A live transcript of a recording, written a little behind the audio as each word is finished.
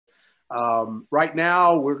Right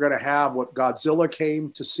now, we're going to have what Godzilla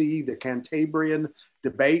came to see, the Cantabrian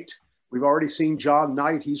debate. We've already seen John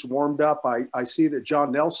Knight. He's warmed up. I see that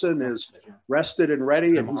John Nelson is rested and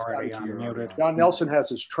ready. And he's got John Nelson has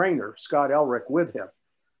his trainer, Scott Elric, with him.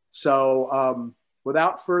 So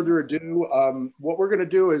without further ado, what we're going to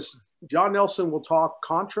do is John Nelson will talk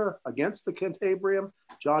contra against the Cantabrian.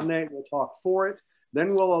 John Knight will talk for it.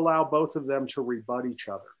 Then we'll allow both of them to rebut each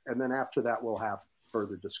other. And then after that, we'll have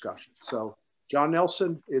further discussion. So John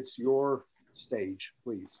Nelson, it's your stage,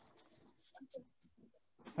 please.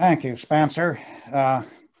 Thank you, Spencer.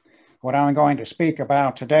 What I'm going to speak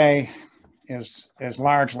about today is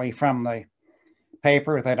largely from the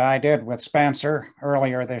paper that I did with Spencer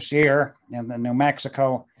earlier this year in the New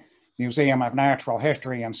Mexico Museum of Natural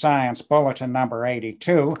History and Science Bulletin number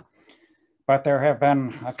 82. But there have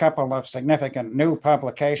been a couple of significant new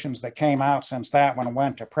publications that came out since that one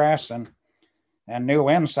went to press, and new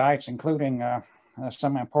insights, including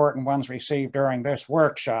some important ones received during this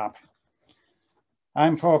workshop.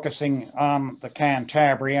 I'm focusing on the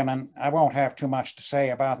Cantabrian, and I won't have too much to say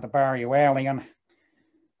about the Barruelian,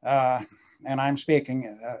 and I'm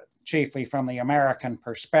speaking chiefly from the American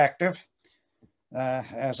perspective,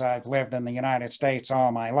 as I've lived in the United States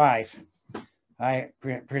all my life. I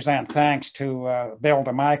present thanks to Bill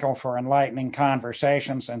DeMichael for enlightening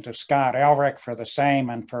conversations, and to Scott Elric for the same,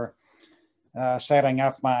 and for setting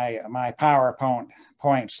up my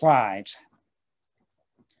PowerPoint slides.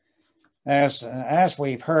 As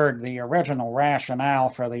we've heard, the original rationale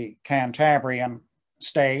for the Cantabrian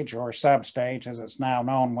stage, or substage as it's now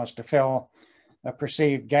known, was to fill a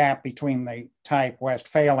perceived gap between the type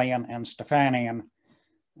Westphalian and Stephanian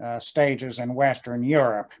stages in Western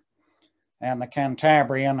Europe. And the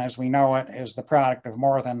Cantabrian, as we know it, is the product of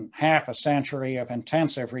more than half a century of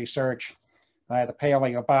intensive research by the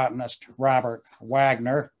paleobotanist Robert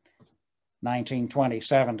Wagner,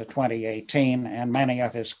 1927 to 2018, and many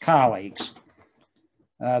of his colleagues.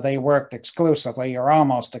 They worked exclusively, or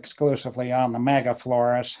almost exclusively, on the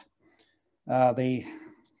megafloras. The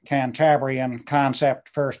Cantabrian concept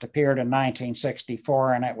first appeared in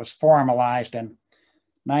 1964, and it was formalized in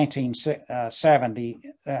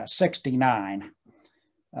 1969.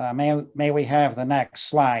 May we have the next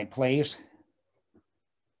slide, please?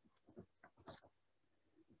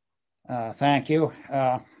 Thank you.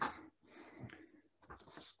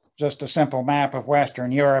 Just a simple map of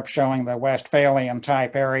Western Europe showing the Westphalian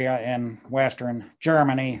type area in Western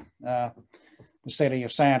Germany, the city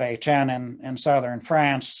of Saint-Étienne in southern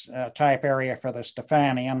France, type area for the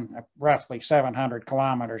Stephanian, roughly 700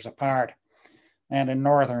 kilometers apart, and in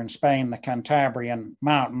northern Spain, the Cantabrian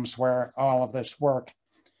Mountains, where all of this work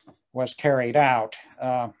was carried out.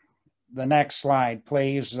 The next slide,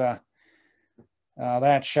 please.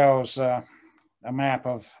 That shows a map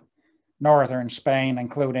of northern Spain,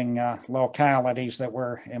 including localities that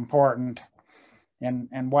were important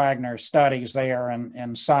in Wagner's studies there,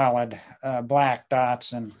 in solid black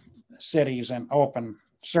dots, and cities in open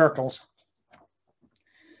circles.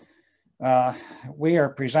 We are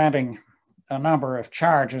presenting a number of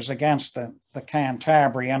charges against the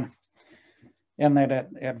Cantabrian, in that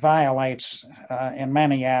it violates, in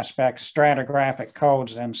many aspects, stratigraphic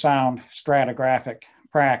codes and sound stratigraphic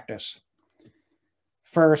practice.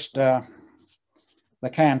 First, the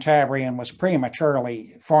Cantabrian was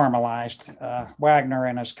prematurely formalized. Wagner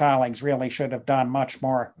and his colleagues really should have done much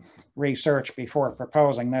more research before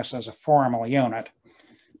proposing this as a formal unit.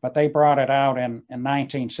 But they brought it out in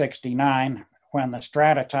 1969, when the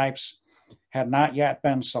stratotypes had not yet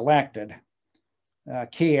been selected.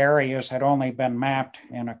 Key areas had only been mapped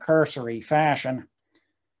in a cursory fashion,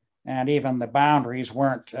 and even the boundaries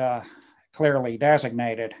weren't clearly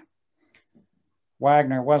designated.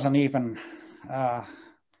 Wagner wasn't even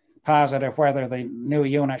positive whether the new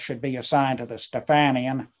unit should be assigned to the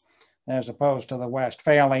Stephanian as opposed to the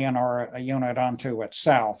Westphalian, or a unit unto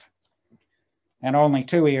itself. And only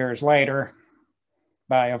 2 years later,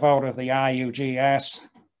 by a vote of the IUGS,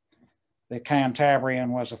 the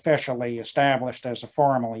Cantabrian was officially established as a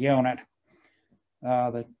formal unit.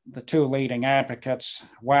 The two leading advocates,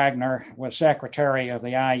 Wagner was secretary of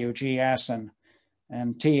the IUGS,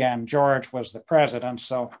 and T.N. George was the president,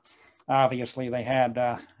 so obviously they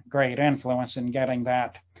had great influence in getting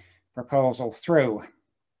that proposal through.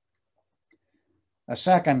 A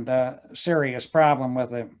second serious problem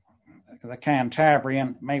with the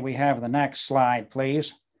Cantabrian, may we have the next slide,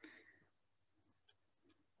 please,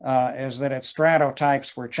 is that its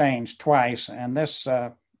stratotypes were changed twice, and this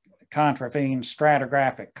contravenes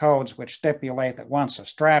stratigraphic codes, which stipulate that once a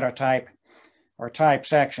stratotype or type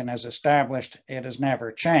section is established, it is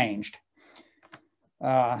never changed.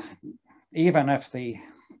 even if the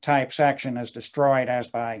type section is destroyed as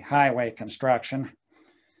by highway construction,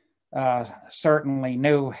 certainly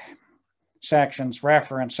new sections,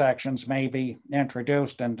 reference sections, may be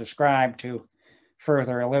introduced and described to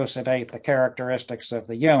further elucidate the characteristics of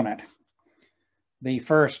the unit. The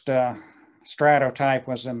first stratotype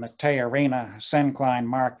was in the Teorina syncline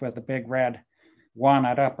marked with the big red 1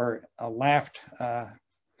 at upper left.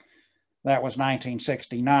 That was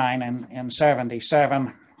 1969, and in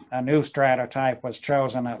 77, a new stratotype was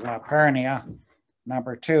chosen at La Pernia,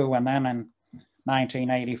 number 2, and then in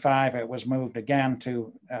 1985, it was moved again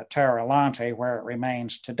to Terralante, where it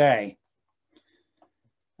remains today.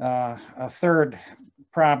 A third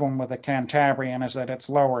problem with the Cantabrian is that its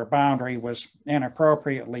lower boundary was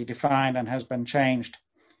inappropriately defined and has been changed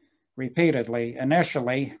repeatedly.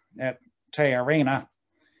 Initially, at Teorina,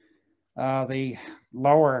 the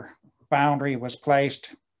lower boundary was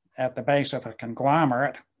placed at the base of a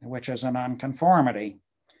conglomerate, which is an unconformity.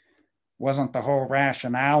 Wasn't the whole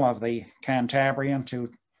rationale of the Cantabrian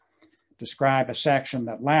to describe a section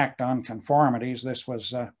that lacked unconformities? This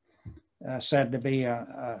was said to be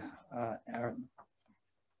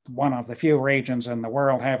one of the few regions in the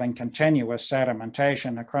world having continuous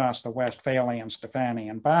sedimentation across the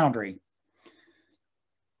Westphalian-Stephanian boundary.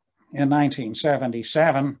 In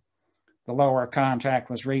 1977, the lower contact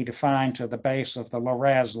was redefined to the base of the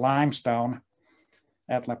Lorez limestone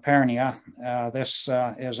at La Pernia. This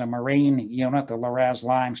is a marine unit, the Lorez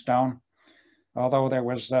limestone, although there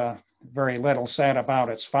was very little said about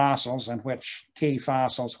its fossils, and which key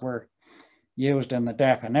fossils were used in the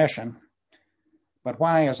definition. But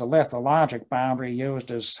why is a lithologic boundary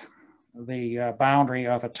used as the boundary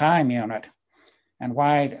of a time unit? And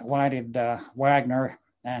why did Wagner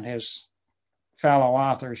and his fellow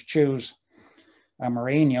authors choose a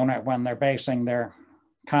marine unit when they're basing their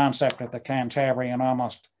concept of the Cantabrian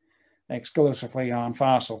almost exclusively on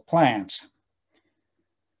fossil plants?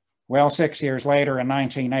 Well, 6 years later, in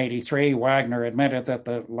 1983, Wagner admitted that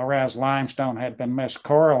the Lorez limestone had been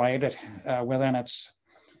miscorrelated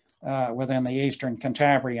within the eastern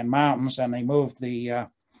Cantabrian mountains, and they moved the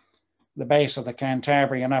base of the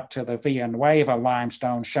Cantabrian up to the Villanueva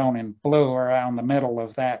limestone, shown in blue around the middle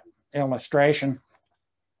of that illustration.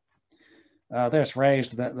 This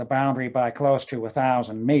raised the boundary by close to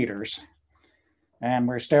 1,000 meters, and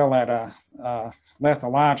we're still at a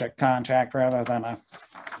lithologic contact rather than a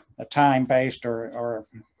time-based or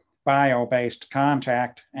bio-based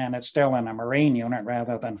contact, and it's still in a marine unit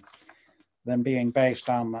rather than being based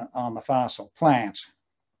on the fossil plants.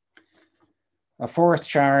 A fourth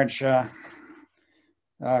charge,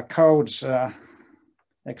 codes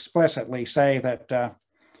explicitly say that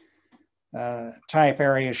type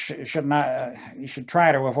areas should not, you should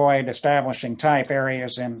try to avoid establishing type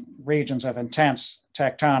areas in regions of intense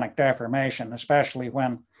tectonic deformation, especially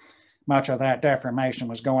when much of that deformation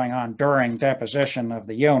was going on during deposition of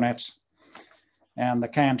the units. And the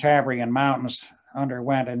Cantabrian mountains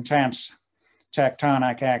underwent intense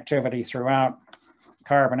tectonic activity throughout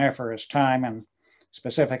Carboniferous time, and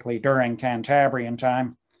specifically during Cantabrian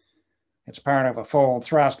time. It's part of a fold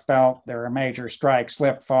thrust belt. There are major strike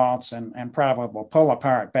slip faults and probable pull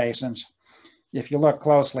apart basins. If you look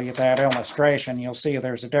closely at that illustration, you'll see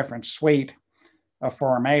there's a different suite of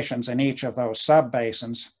formations in each of those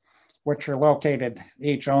subbasins, which are located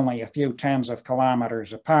each only a few tens of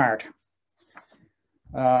kilometers apart.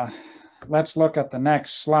 Let's look at the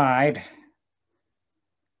next slide.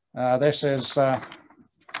 This is a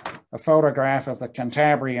photograph of the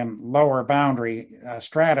Cantabrian lower boundary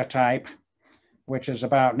stratotype, which is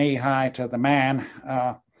about knee-high to the man.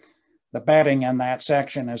 The bedding in that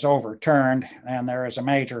section is overturned, and there is a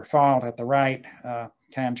major fault at the right,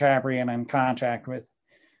 Cantabrian in contact with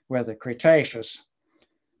the Cretaceous.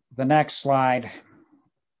 The next slide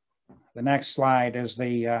is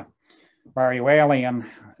the Barruelian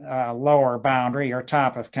lower boundary or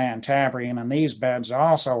top of Cantabrian, and these beds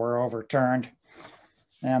also are overturned,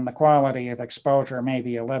 and the quality of exposure may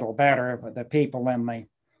be a little better, but the people in the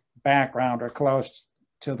background are close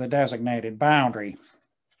to the designated boundary.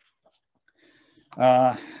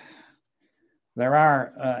 There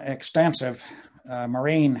are extensive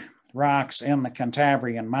marine rocks in the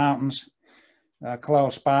Cantabrian mountains,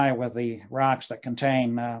 close by with the rocks that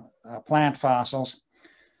contain plant fossils.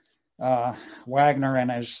 Wagner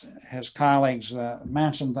and his colleagues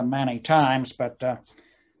mentioned them many times, but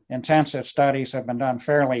intensive studies have been done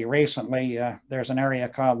fairly recently. There's an area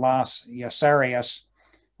called Las Yacerias,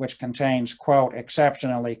 which contains, quote,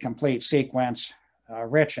 exceptionally complete sequence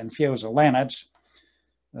rich in fusulinids.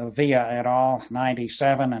 Via et al.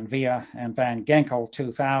 97 and Via and Van Ginkel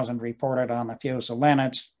 2000 reported on the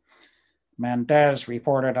fusulinids. Mendez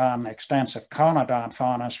reported on extensive conodont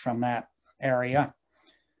faunas from that area.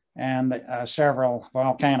 And several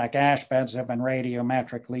volcanic ash beds have been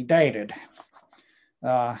radiometrically dated.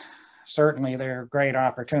 Certainly there are great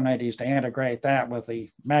opportunities to integrate that with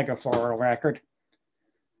the megafloral record.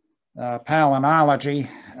 Palynology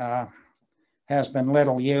has been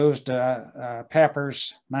little used.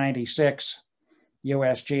 Peppers 96,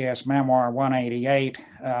 USGS Memoir 188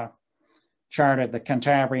 charted the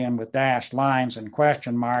Cantabrian with dashed lines and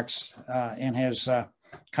question marks in his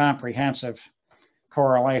comprehensive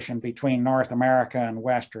correlation between North America and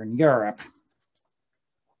Western Europe.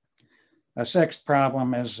 A sixth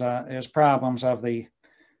problem is problems of the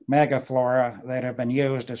megaflora that have been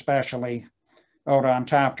used, especially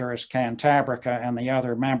Odontopterus cantabrica and the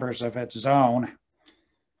other members of its zone.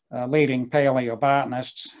 Leading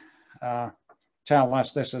paleobotanists tell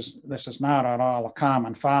us this is not at all a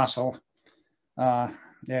common fossil.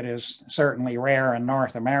 It is certainly rare in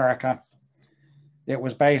North America. It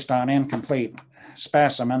was based on incomplete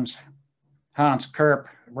specimens. Hans Kerp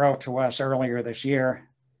wrote to us earlier this year,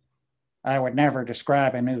 "I would never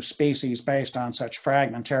describe a new species based on such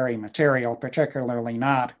fragmentary material, particularly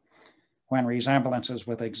not when resemblances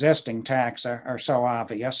with existing taxa are so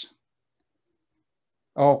obvious."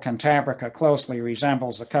 O. cantabrica closely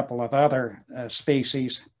resembles a couple of other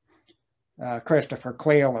species. Christopher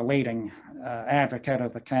Cleal, a leading advocate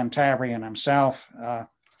of the Cantabrian himself,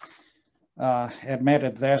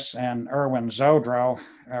 admitted this, and Erwin Zodro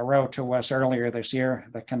wrote to us earlier this year,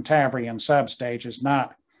 the Cantabrian substage is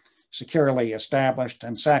not securely established,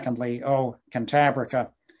 and secondly, O. cantabrica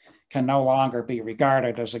can no longer be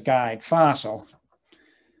regarded as a guide fossil.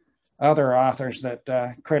 Other authors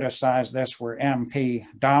that criticized this were M.P.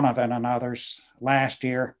 Donovan and others last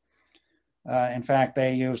year. In fact,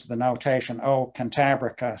 they used the notation O.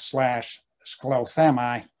 cantabrica /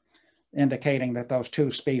 sclothemi, indicating that those two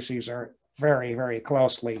species are very, very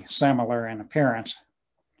closely similar in appearance.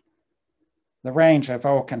 The range of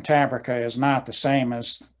O. cantabrica is not the same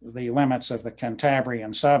as the limits of the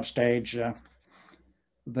Cantabrian substage.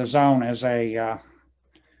 The zone is an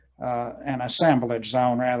assemblage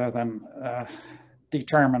zone rather than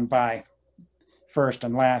determined by first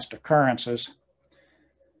and last occurrences.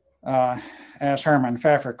 As Herman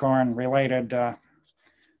Pfefferkorn related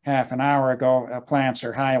half an hour ago, plants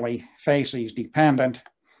are highly facies dependent,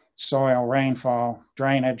 soil, rainfall,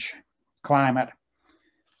 drainage, climate,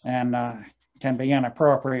 and can be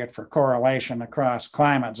inappropriate for correlation across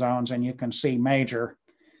climate zones, and you can see major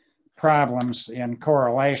problems in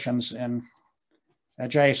correlations in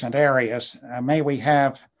adjacent areas. May we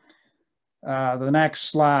have the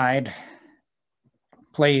next slide,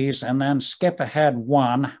 please, and then skip ahead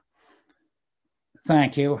one.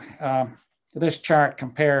 Thank you. This chart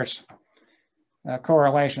compares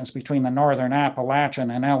correlations between the Northern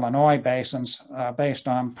Appalachian and Illinois basins based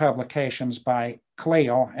on publications by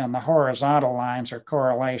Cleal, and the horizontal lines are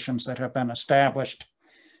correlations that have been established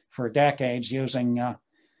for decades using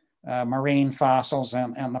marine fossils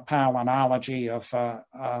and the palynology of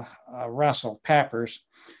Russell peppers,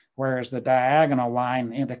 whereas the diagonal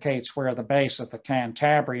line indicates where the base of the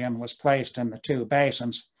Cantabrian was placed in the two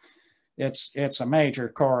basins. It's a major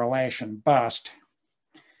correlation bust.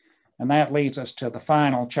 And that leads us to the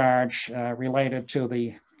final charge related to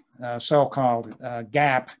the so-called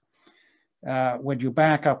gap. Would you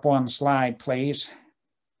back up one slide, please?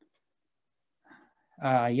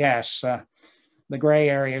 Yes, the gray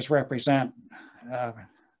areas represent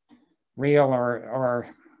real or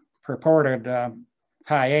purported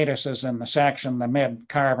hiatuses in the section. The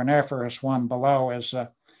mid-Carboniferous one below is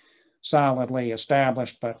solidly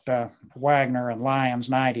established, but Wagner and Lyons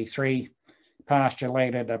 93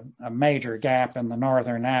 postulated a major gap in the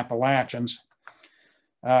Northern Appalachians.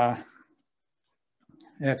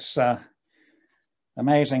 It's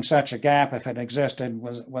amazing such a gap, if it existed,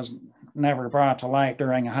 was never brought to light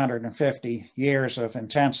during 150 years of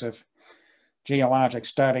intensive geologic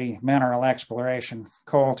study, mineral exploration,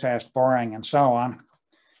 coal test boring, and so on.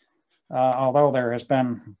 Although there has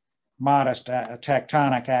been modest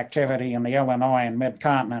tectonic activity in the Illinois and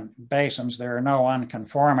mid-continent basins, there are no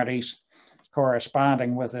unconformities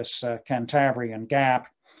corresponding with this Cantabrian gap.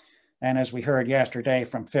 And as we heard yesterday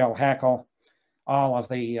from Phil Heckel, all of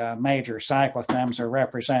the major cyclothems are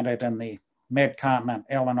represented in the mid-continent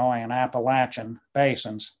Illinois and Appalachian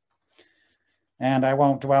basins. And I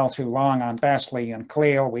won't dwell too long on Besly and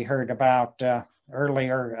Cleal. We heard about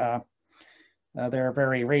earlier their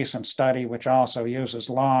very recent study, which also uses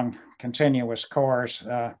long continuous cores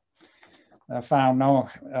found no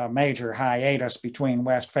major hiatus between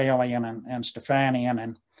Westphalian and Stephanian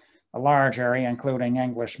in a large area, including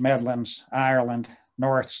English Midlands, Ireland,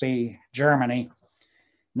 North Sea, Germany,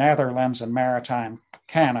 Netherlands, and maritime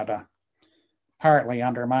Canada, partly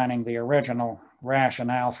undermining the original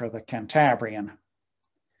rationale for the Cantabrian.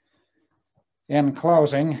 In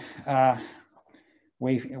closing,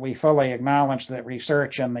 we fully acknowledge that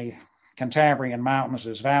research in the Cantabrian mountains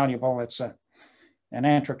is valuable. It's an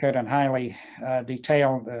intricate and highly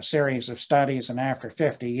detailed series of studies, and after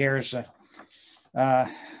 50 years,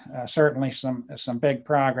 certainly some big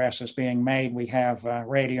progress is being made. We have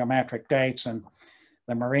radiometric dates, and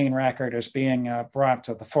the marine record is being brought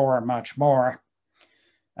to the fore much more.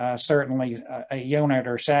 Certainly a unit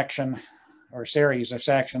or section or series of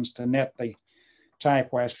sections to knit the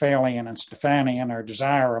type Westphalian and Stephanian are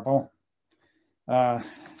desirable.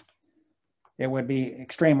 It would be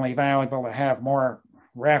extremely valuable to have more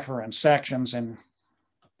reference sections in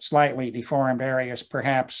slightly deformed areas,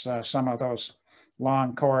 perhaps some of those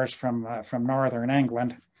long cores from northern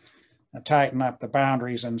England, tighten up the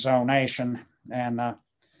boundaries and zonation, and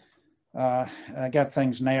get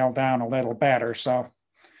things nailed down a little better. So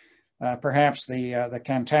perhaps the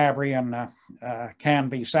Cantabrian can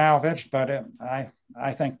be salvaged, but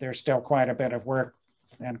I think there's still quite a bit of work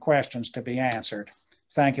and questions to be answered.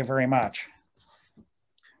 Thank you very much.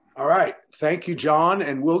 All right, thank you, John.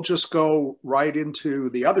 And we'll just go right into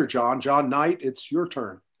the other John. John Knight, it's your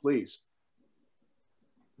turn, please.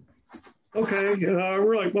 Okay,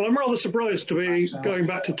 right. Well, I'm rather surprised to be going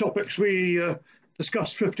back to topics we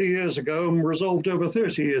discussed 50 years ago and resolved over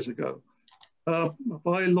 30 years ago. Have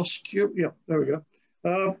I lost you? Yeah, there we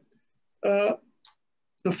go.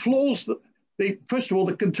 The flaws that first of all,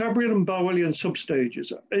 the Cantabrian and Barruelian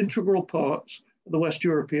substages are integral parts of the West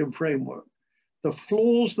European framework. The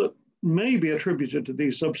flaws that may be attributed to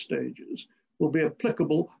these substages will be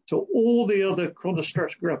applicable to all the other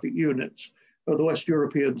chronostratigraphic units of the West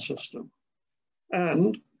European system.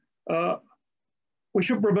 And we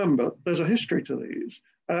should remember there's a history to these,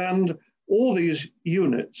 and all these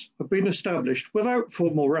units have been established without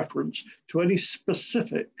formal reference to any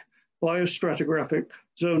specific biostratigraphic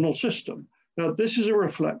zonal system. Now, this is a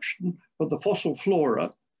reflection of the fossil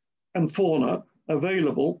flora and fauna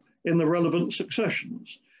available in the relevant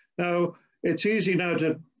successions. Now, it's easy now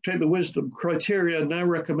to take the wisdom criteria now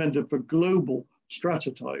recommended for global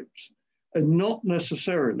stratotypes and not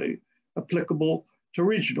necessarily applicable to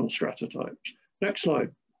regional stratotypes. Next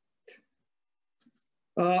slide.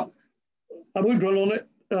 I won't dwell on it.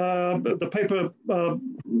 The paper,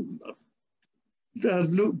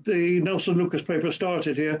 the Nelson Lucas paper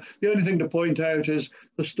started here. The only thing to point out is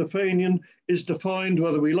the Stephanian is defined,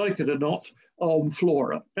 whether we like it or not, on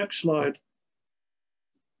flora. Next slide.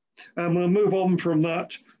 And we'll move on from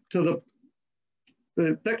that to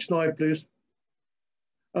the next slide, please.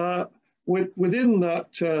 Within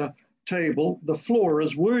that table, the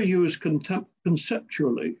floras were used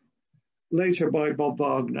conceptually later by Bob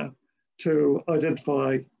Wagner to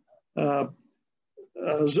identify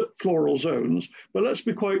floral zones. But let's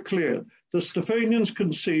be quite clear, the Stephanian's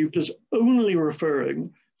conceived as only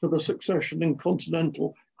referring to the succession in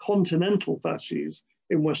continental facies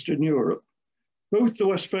in Western Europe. Both the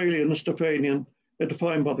Westphalian and Stephanian are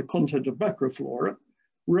defined by the content of macroflora,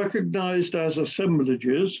 recognized as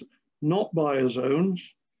assemblages, not biozones.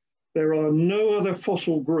 There are no other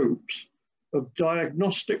fossil groups of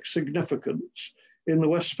diagnostic significance in the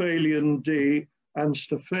Westphalian D and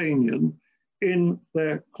Stephanian in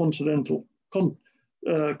their continental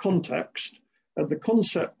context. And the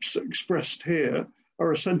concepts expressed here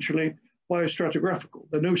are essentially biostratigraphical.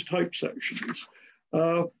 There are no type sections.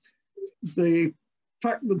 The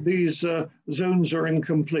fact that these zones are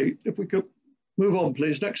incomplete, if we could move on,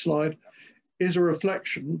 please, next slide, is a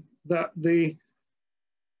reflection that the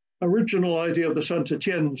original idea of the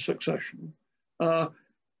Saint-Étienne succession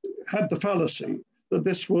had the fallacy that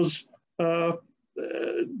this was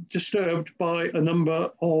disturbed by a number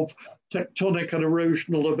of tectonic and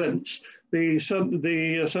erosional events. The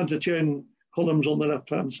Saint-Étienne columns on the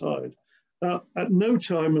left-hand side. At no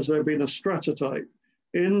time has there been a stratotype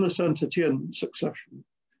in the Saint-Étienne succession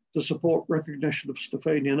to support recognition of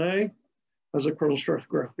Stephanian A as a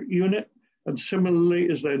chronostratigraphic unit, and similarly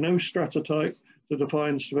is there no stratotype to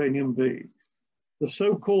define Stephanian B. The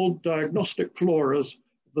so-called diagnostic floras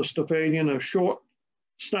of the Stephanian are short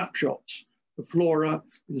snapshots of flora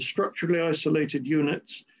in structurally isolated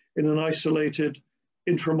units in an isolated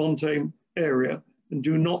intramontane area and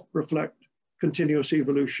do not reflect continuous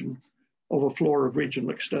evolution of a flora of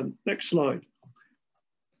regional extent. Next slide.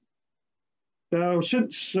 Now,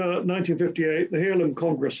 since 1958, the Hiatus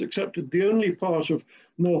Congress accepted the only part of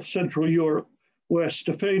North Central Europe where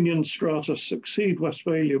Stephanian strata succeed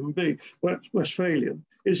Westphalian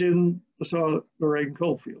is in the Saar-Nahe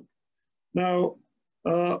coalfield. Now,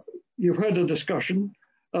 you've heard a discussion.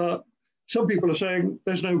 Some people are saying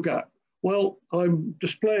there's no gap. Well, I'm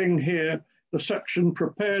displaying here the section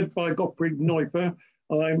prepared by Gottfried Kneuper.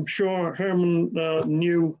 I'm sure Hermann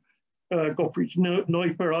knew Gottfried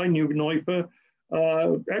Kneuper. I knew Kneuper.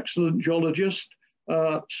 Excellent geologist.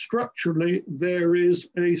 Structurally, there is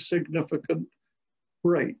a significant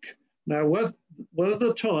break. Now, whether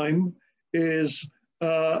the time is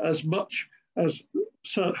as much as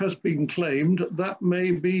has been claimed, that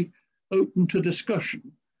may be open to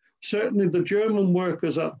discussion. Certainly the German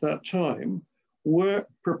workers at that time were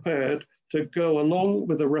prepared to go along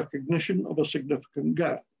with a recognition of a significant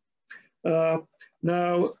gap.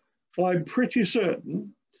 Now, I'm pretty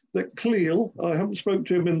certain that Cleal, I haven't spoken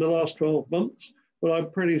to him in the last 12 months, but I'm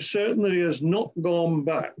pretty certain that he has not gone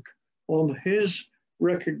back on his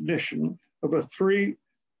recognition of a 3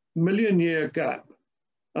 million year gap,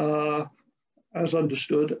 as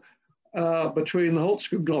understood, between the Holtz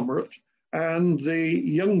conglomerate and the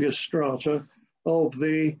youngest strata of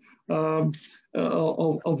the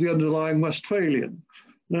underlying Westphalian.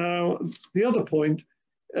 Now, the other point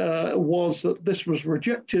was that this was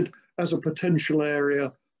rejected as a potential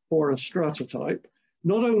area for a stratotype,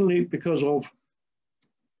 not only because of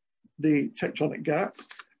the tectonic gap,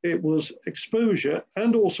 it was exposure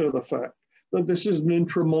and also the fact that this is an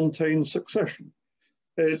intramontane succession.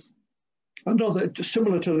 Another,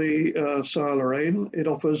 similar to the Saar-Nahe, it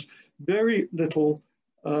offers very little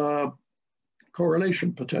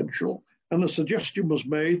correlation potential, and the suggestion was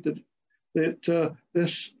made that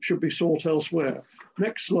this should be sought elsewhere.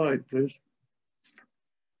 Next slide, please.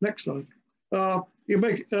 Next slide. You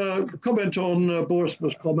make a comment on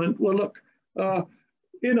Borisma's comment. Well, look,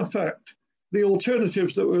 in effect, the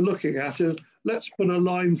alternatives that we're looking at is let's put a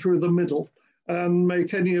line through the middle and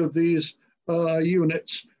make any of these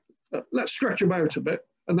units, let's stretch them out a bit,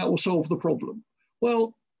 and that will solve the problem.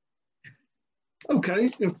 Well,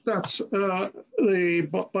 okay, if that's the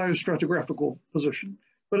biostratigraphical position,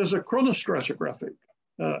 but as a chronostratigraphic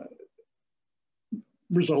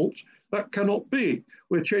result, that cannot be.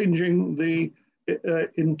 We're changing the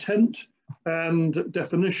intent and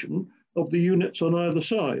definition of the units on either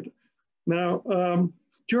side. Now,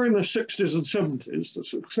 during the 60s and 70s, the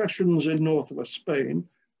successions in northwest Spain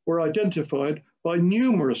were identified by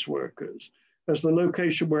numerous workers as the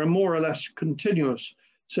location where a more or less continuous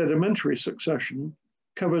sedimentary succession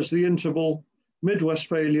covers the interval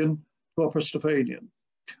mid-Westphalian to Upper Stephanian,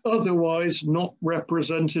 otherwise not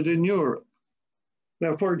represented in Europe.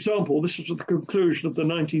 Now, for example, this was the conclusion of the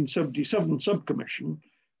 1977 Subcommission,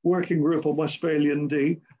 working group on Westphalian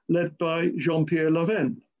D, led by Jean-Pierre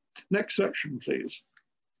Lavenne. Next section, please.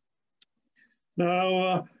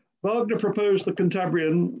 Now, Wagner proposed the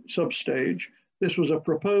Cantabrian substage. This was a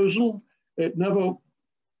proposal. It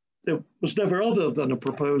was never other than a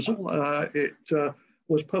proposal. It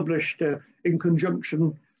was published in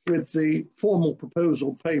conjunction with the formal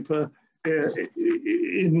proposal paper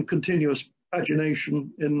in continuous pagination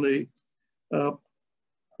in the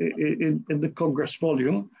Congress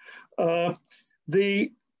volume.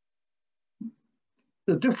 The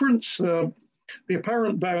difference, the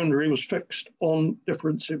apparent boundary was fixed on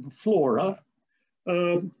difference in flora.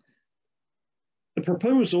 The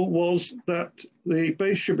proposal was that the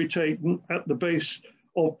base should be taken at the base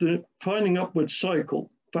of the finding upward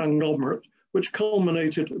cycle conglomerate, which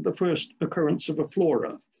culminated at the first occurrence of a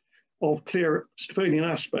flora of clear Stephanian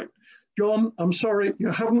aspect. John, I'm sorry, you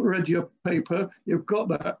haven't read your paper. You've got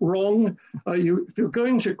that wrong. If you're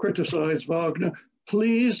going to criticize Wagner,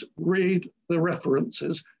 please read the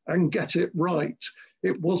references and get it right.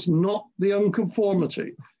 It was not the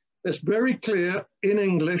unconformity. It's very clear in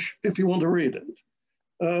English if you want to read it.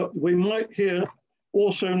 We might here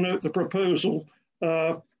also note the proposal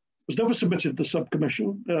was never submitted to the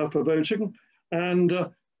subcommission for voting,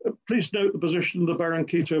 and please note the position of the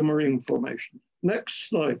Barranquito Marine Formation. Next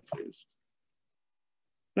slide, please.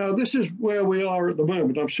 Now, this is where we are at the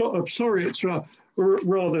moment. I'm sorry it's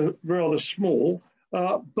rather small,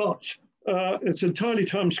 but it's entirely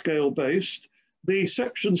timescale based. The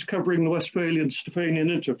sections covering the Westphalian-Stephanian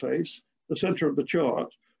interface, the center of the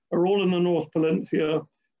chart, are all in the North Palentia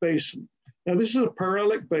Basin. Now, this is a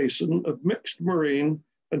paralletic basin of mixed marine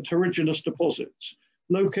and terrigenous deposits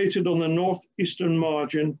located on the northeastern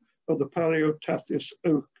margin of the Paleotethys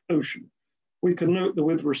Ocean. We can note that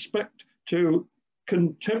with respect to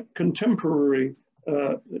contemporary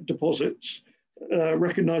deposits,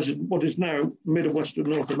 recognizing what is now mid and western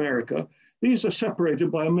North America, these are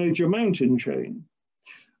separated by a major mountain chain.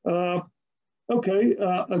 Agreed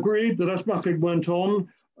that as mapping went on,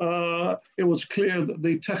 it was clear that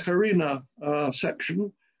the Tejerina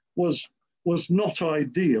section was not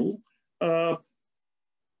ideal,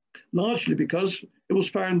 largely because it was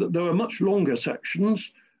found that there were much longer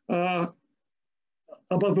sections above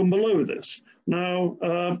and below this. Now,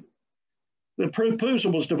 the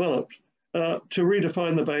proposal was developed to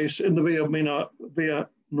redefine the base in the Via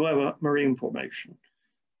Nueva Marine Formation.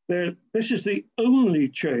 This is the only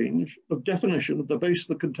change of definition of the base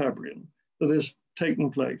of the Cantabrian that has taken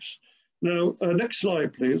place. Now, next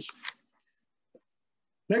slide, please.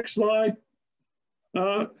 Next slide.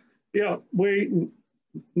 Go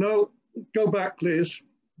back, please.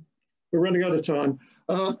 We're running out of time.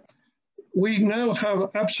 We now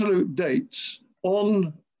have absolute dates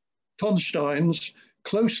on tonsteins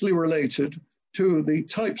closely related to the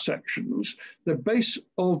type sections, the base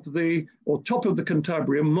of the, or top of the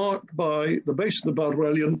Cantabrian marked by the base of the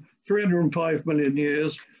Barruelian, 305 million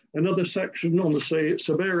years, another section on the, say,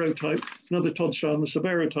 Sabero type, another tonstein on the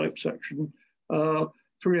Sabero type section,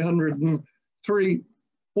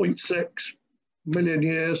 303.6 million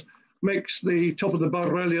years, makes the top of the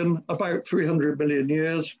Barruelian about 300 million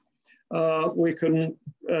years. We can,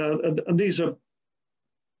 and these are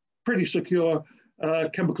pretty secure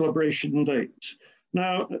chemical abrasion dates.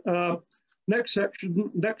 Now, next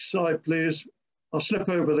section, next slide, please. I'll slip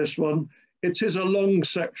over this one. It is a long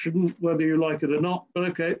section, whether you like it or not, but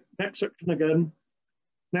okay, next section again.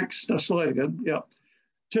 Next slide again, yeah.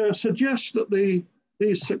 To suggest that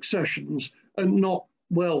these successions are not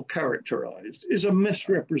well characterized is a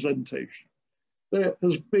misrepresentation. There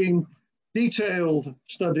has been detailed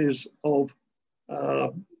studies of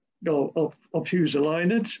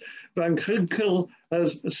fusulinids. Van Ginkel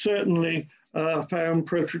has certainly found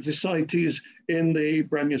proterocytes in the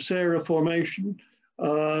Brachiosera formation.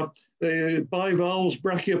 The bivalves,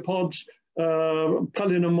 brachiopods,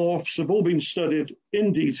 palynomorphs have all been studied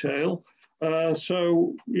in detail.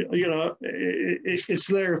 So, you know, it's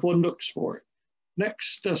there if one looks for it.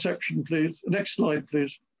 Next section, please. Next slide,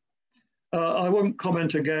 please. I won't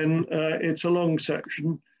comment again. It's a long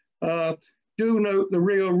section. Do note the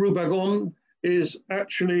Rio Rubagon is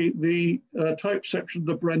actually the type section of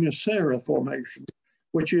the Brachiosera formation,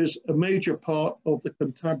 which is a major part of the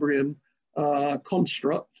Cantabrian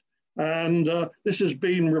construct. And this has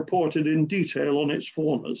been reported in detail on its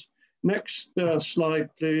faunas. Next slide,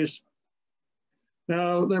 please.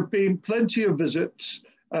 Now, there have been plenty of visits,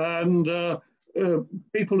 and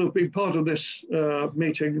people who've been part of this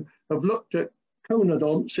meeting have looked at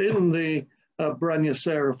conodonts in the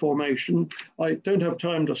Brachiosera formation. I don't have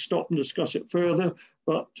time to stop and discuss it further,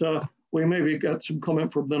 but we maybe get some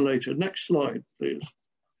comment from them later. Next slide, please.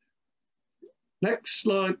 Next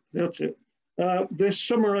slide, that's it. This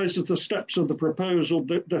summarizes the steps of the proposal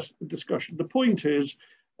discussion. The point is,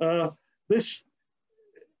 this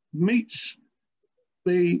meets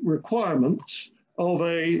the requirements of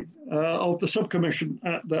the subcommission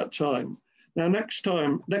at that time. Now, next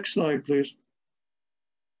slide, please.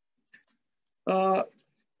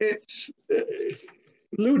 It's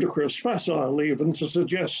ludicrous, facile even, to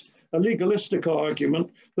suggest a legalistic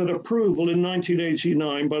argument that approval in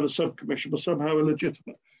 1989 by the subcommission was somehow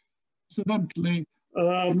illegitimate. Incidentally,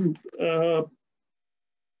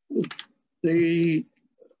 the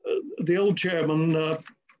old chairman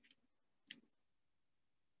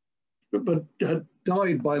but had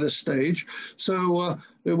died by this stage, so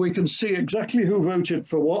we can see exactly who voted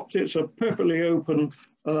for what. It's a perfectly open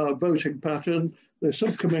voting pattern. The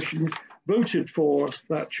subcommission voted for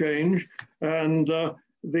that change, and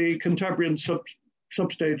the Cantabrian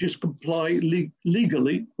substages comply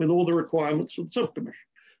legally with all the requirements of the subcommission.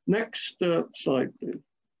 Next slide, please.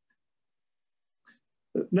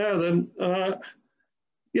 Now then,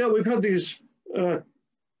 yeah, we've had these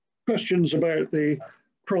questions about the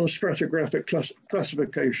chronostratigraphic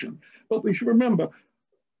classification, but we should remember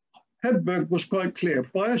Hedberg was quite clear.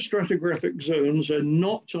 Biostratigraphic zones are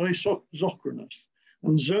not isochronous,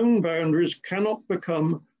 and zone boundaries cannot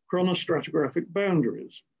become chronostratigraphic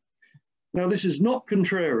boundaries. Now, this is not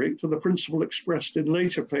contrary to the principle expressed in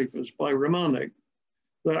later papers by Romanek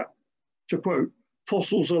that, to quote,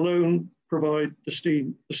 fossils alone provide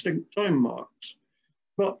distinct time marks.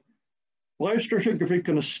 But biostratigraphy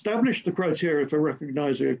can establish the criteria for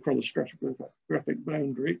recognizing a chronostratigraphic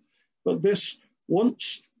boundary, but this,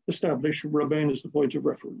 once established, will remain as the point of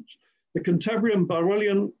reference. The Cantabrian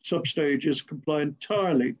Barruelian substages comply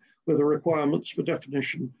entirely with the requirements for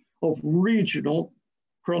definition of regional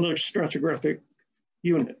chronostratigraphic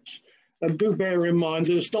units. And do bear in mind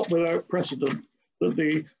that it's not without precedent that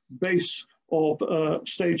the base of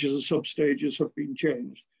stages and substages have been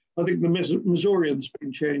changed. I think the Missourian's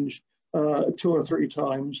been changed 2 or 3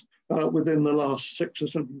 times within the last 6 or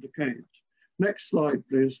 7 decades. Next slide,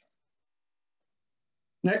 please.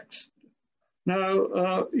 Next.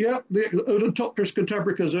 Now, yeah, the Ornithopterus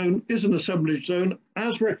cantabrica zone is an assemblage zone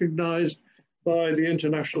as recognized by the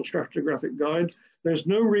International Stratigraphic Guide. There's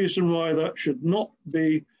no reason why that should not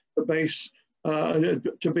be the base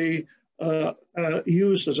to be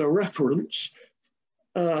used as a reference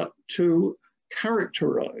to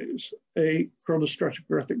characterize a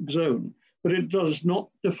chronostratigraphic zone, but it does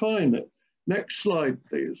not define it. Next slide,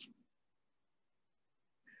 please.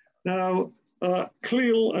 Now,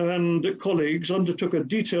 Cleal and colleagues undertook a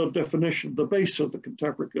detailed definition of the base of the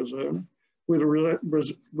Cantabrica zone with a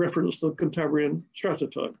reference to the Cantabrian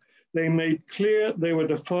stratotype. They made clear they were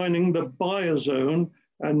defining the biozone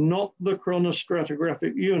and not the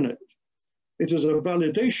chronostratigraphic unit. It is a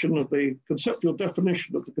validation of the conceptual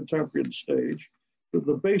definition of the Cantabrian stage that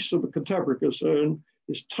the base of the Cantabrica zone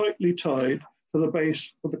is tightly tied to the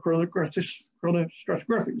base of the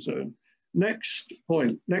chronostratigraphic zone. Next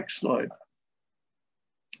point, next slide.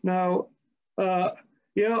 Now,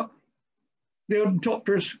 yeah, the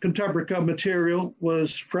Ornithopterus cantabrica material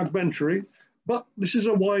was fragmentary, but this is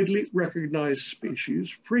a widely recognized species,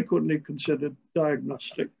 frequently considered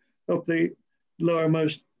diagnostic of the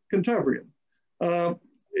lowermost Cantabrian.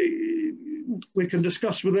 We can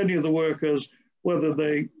discuss with any of the workers whether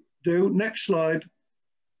they do. Next slide.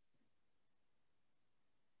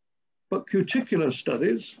 But cuticular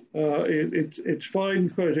studies, it's fine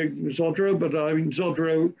quoting Zodro, but I mean,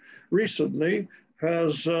 Zodro recently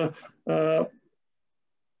has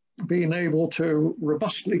been able to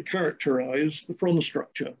robustly characterize the frond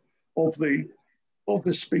structure of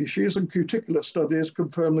this species, and cuticular studies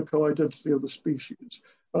confirm the co-identity of the species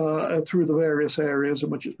through the various areas in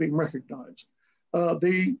which it's being recognized.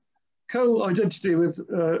 The co-identity with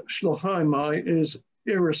Schlochheimi is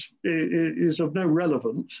of no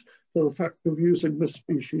relevance to the fact of using this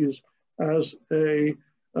species as a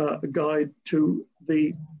guide to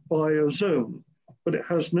the biozone, but it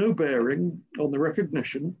has no bearing on the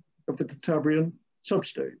recognition of the Cantabrian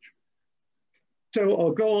substage. So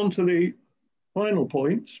I'll go on to the final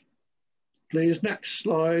points. Please, next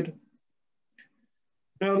slide.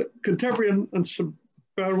 Now, the Cantabrian and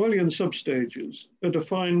Barruelian substages are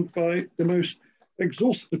defined by the most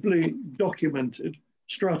exhaustively documented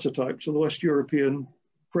stratotypes of the West European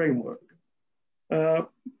framework. The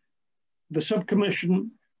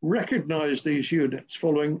subcommission recognized these units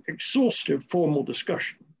following exhaustive formal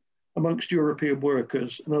discussion amongst European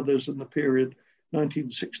workers and others in the period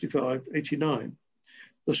 1965-89.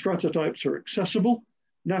 The stratotypes are accessible,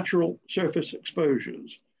 natural surface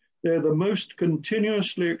exposures. They're the most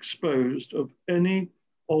continuously exposed of any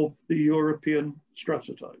of the European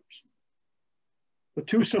stratotypes. The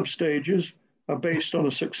 2 substages are based on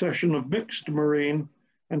a succession of mixed marine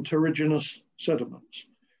and terrigenous sediments.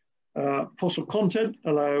 Fossil content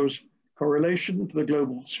allows correlation to the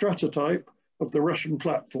global stratotype of the Russian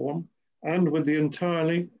platform and with the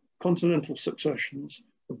entirely continental successions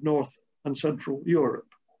of North and Central Europe.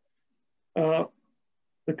 The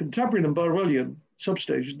Cantabrian and Barruelian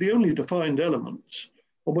substages, the only defined elements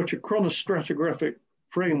on which a chronostratigraphic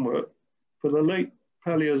framework for the late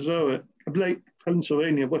Paleozoic, late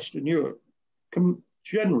Pennsylvania, Western Europe, can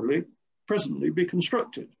generally presently be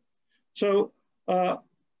constructed. So the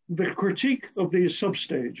critique of these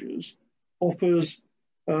substages offers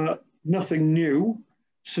nothing new,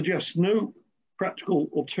 suggests no practical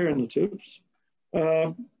alternatives.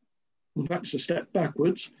 In fact, it's a step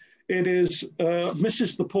backwards. It is,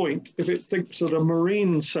 misses the point if it thinks that a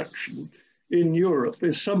marine section in Europe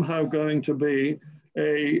is somehow going to be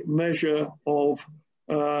a measure of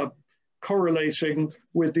correlating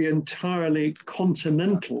with the entirely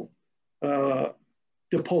continental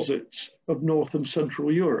deposits of North and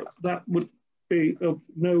Central Europe. That would be of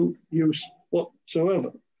no use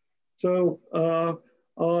whatsoever. So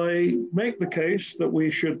I make the case that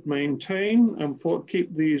we should maintain and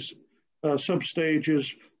keep these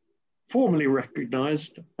substages formally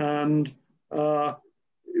recognized, and by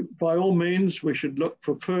all means, we should look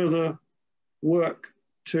for further work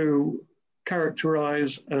to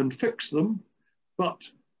characterize and fix them,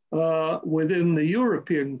 but within the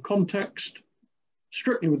European context,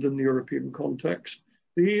 strictly within the European context,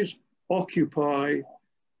 these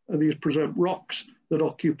present rocks that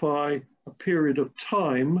occupy a period of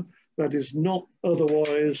time that is not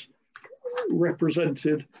otherwise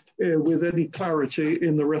represented with any clarity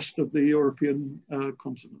in the rest of the European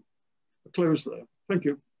continent. I'll close there. Thank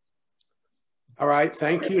you. All right,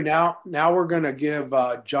 thank you. Now we're going to give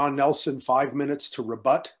John Nelson 5 minutes to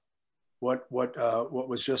rebut what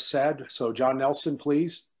was just said. So John Nelson,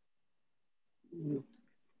 please.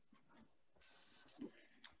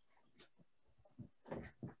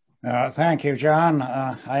 Thank you, John.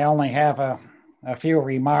 I only have a few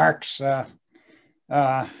remarks.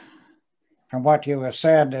 From what you have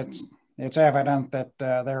said, it's evident that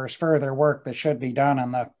there is further work that should be done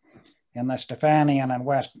in the Stephanian and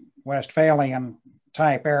Westphalian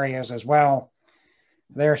type areas as well.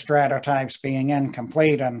 Their stratotypes being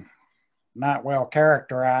incomplete and not well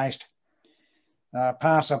characterized.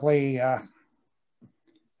 Possibly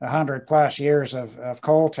 100+ years of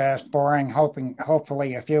coal test boring,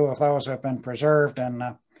 hopefully a few of those have been preserved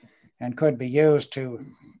and could be used to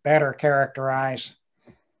better characterize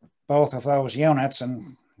both of those units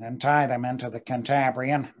and tie them into the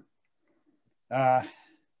Cantabrian.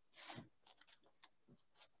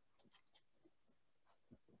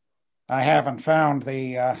 I haven't found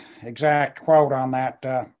the exact quote on that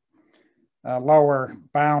lower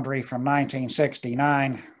boundary from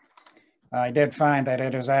 1969. I did find that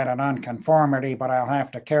it is at an unconformity, but I'll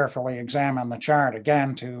have to carefully examine the chart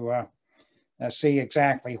again to see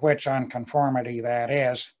exactly which unconformity that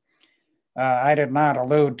is. I did not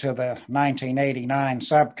allude to the 1989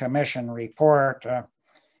 Subcommission report.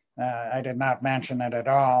 I did not mention it at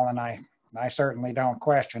all, and I certainly don't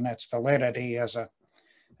question its validity as a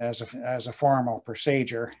formal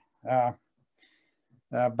procedure.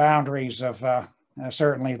 Boundaries of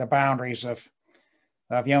certainly the boundaries of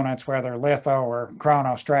units, whether litho or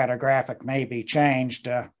chronostratigraphic, may be changed.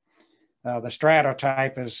 The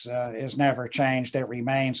stratotype is never changed. It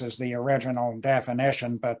remains as the original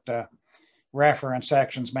definition, but reference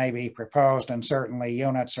sections may be proposed, and certainly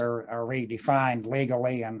units are redefined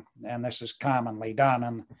legally, and this is commonly done.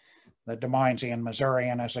 And the Des Moinesian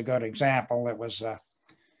Missourian is a good example. It was,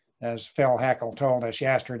 as Phil Heckel told us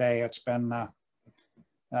yesterday, it's been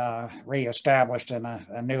reestablished in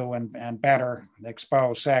a new and better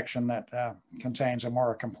exposed section that contains a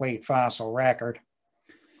more complete fossil record.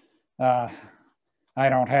 I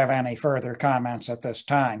don't have any further comments at this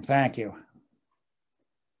time. Thank you.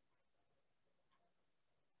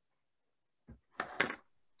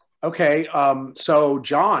 Okay, so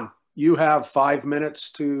John, you have 5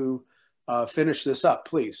 minutes to finish this up,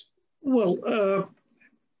 please. Well,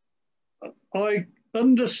 I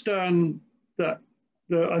understand that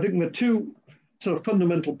I think the two sort of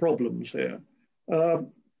fundamental problems here.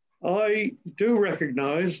 I do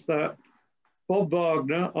recognize that Bob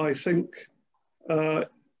Wagner, I think,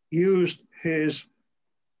 used his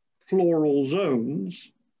floral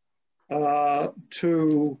zones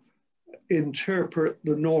to interpret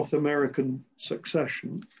the North American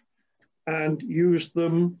succession and used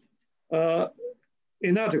them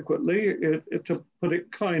inadequately, to put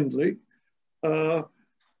it kindly.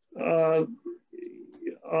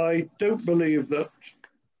 I don't believe that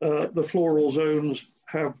the floral zones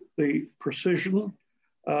have the precision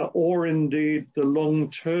or indeed the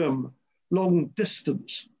long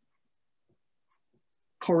distance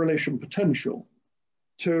correlation potential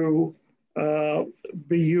to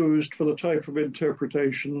be used for the type of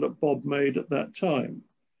interpretation that Bob made at that time.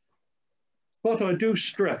 But I do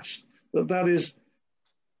stress that that is,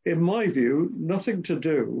 in my view, nothing to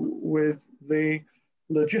do with the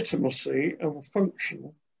legitimacy and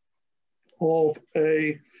function of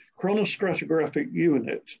a chronostratigraphic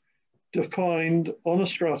unit defined on a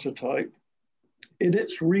stratotype in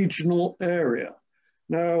its regional area.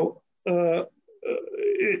 Now,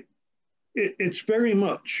 it's very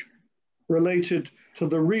much related to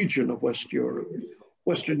the region of Western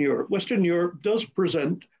Europe. Western Europe does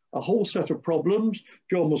present a whole set of problems.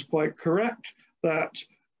 John was quite correct that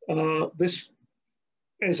this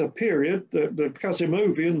is a period, the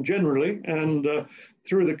Kasimovian generally, and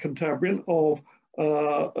through the Cantabrian, of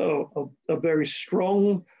a very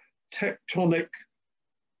strong tectonic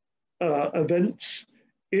events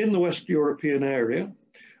in the West European area,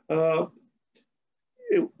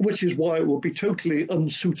 which is why it would be totally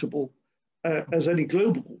unsuitable as any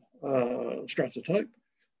global stratotype.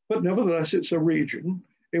 But nevertheless, it's a region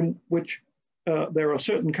in which there are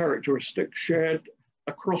certain characteristics shared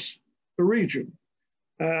across the region.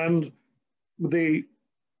 And the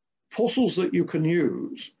fossils that you can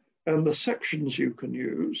use and the sections you can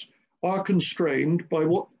use are constrained by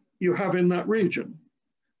what you have in that region.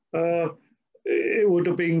 It would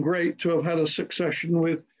have been great to have had a succession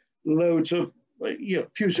with loads of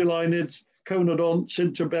fusulinids, conodonts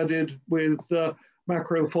interbedded with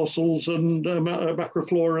macrofossils and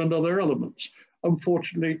macroflora and other elements.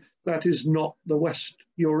 Unfortunately, that is not the West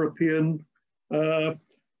European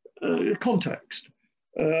context.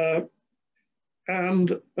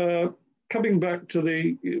 And coming back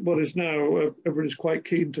to what is now, everybody's quite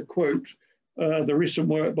keen to quote the recent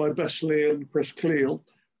work by Besly and Chris Cleal,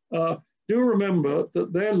 do remember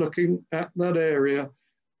that they're looking at that area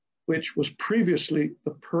which was previously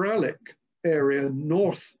the Paralic area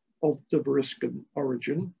north of the Variscan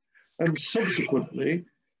origin, and subsequently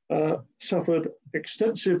suffered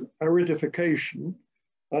extensive aridification.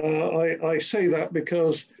 I say that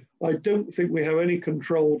because I don't think we have any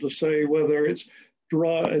control to say whether it's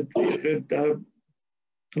dry,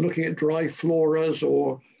 looking at dry floras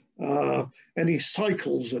or any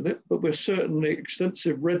cycles in it, but we're certainly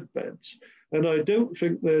extensive red beds. And I don't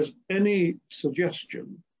think there's any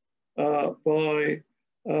suggestion by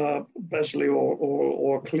Besly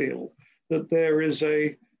or Cleal that there is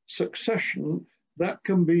a succession that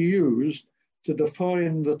can be used to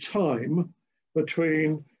define the time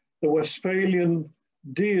between the Westphalian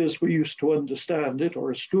D as we used to understand it,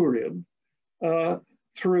 or Asturian,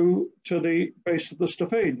 through to the base of the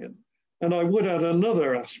Stephanian. And I would add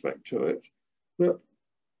another aspect to it, that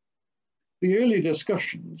the early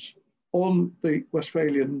discussions on the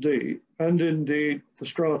Westphalian D, and indeed the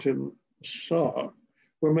strata in Saar,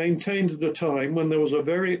 were maintained at a time when there was a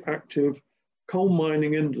very active coal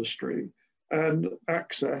mining industry and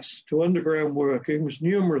access to underground workings,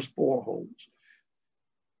 numerous boreholes.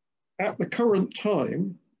 At the current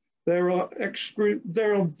time, there are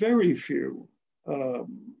very few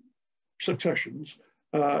successions,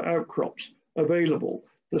 outcrops available.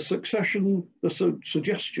 The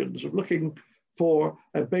suggestions of looking for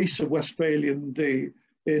a base of Westphalian D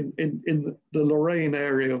in the Lorraine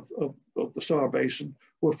area of the Saar Basin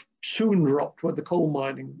were soon dropped when the coal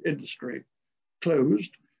mining industry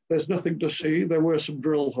closed. There's nothing to see. There were some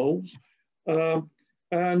drill holes.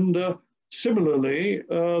 Similarly,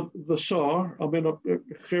 the Saar, I mean,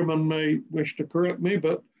 Herman may wish to correct me,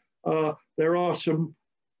 but there are some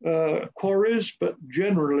quarries, but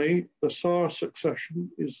generally the Saar succession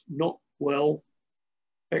is not well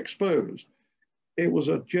exposed. It was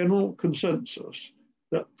a general consensus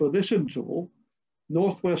that for this interval,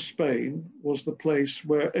 northwest Spain was the place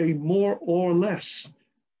where a more or less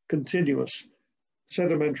continuous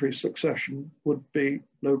sedimentary succession would be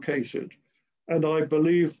located. And I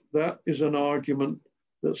believe that is an argument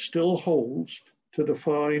that still holds to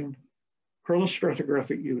define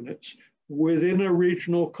chronostratigraphic units within a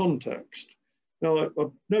regional context. Now,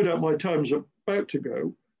 no doubt my time's about to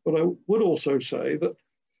go, but I would also say that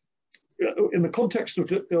in the context of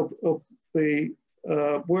the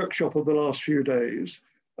workshop of the last few days,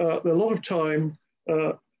 there's a lot of time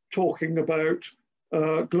talking about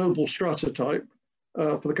global stratotype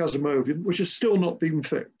for the Kasimovian, which has still not been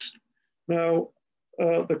fixed. Now,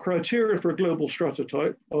 the criteria for a global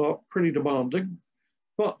stratotype are pretty demanding,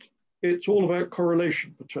 but it's all about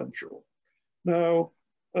correlation potential. Now,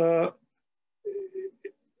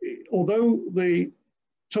 although the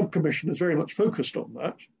subcommission is very much focused on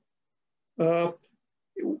that,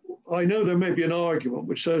 I know there may be an argument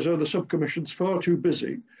which says, oh, the subcommission's far too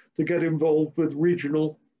busy to get involved with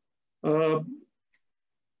regional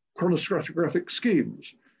chronostratigraphic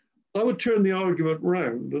schemes. I would turn the argument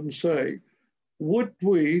round and say, would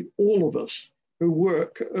we, all of us who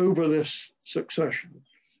work over this succession,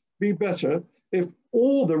 be better if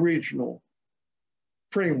all the regional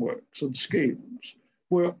frameworks and schemes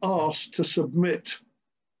were asked to submit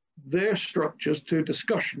their structures to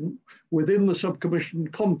discussion within the subcommission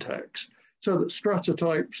context so that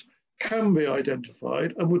stratotypes can be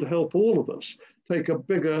identified and would help all of us take a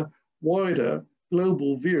bigger, wider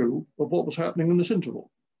global view of what was happening in this interval.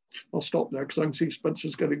 I'll stop there because I can see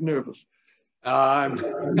Spencer's getting nervous. Yeah,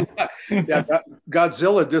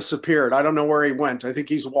 Godzilla disappeared. I don't know where he went. I think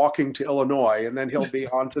he's walking to Illinois, and then he'll be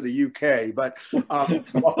on to the UK. But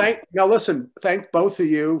well, thank both of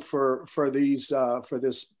you for this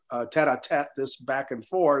tete-a-tete, this back and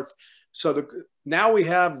forth. So now we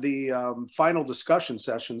have the final discussion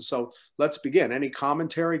session. So let's begin. Any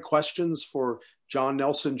commentary, questions for John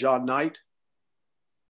Nelson, John Knight?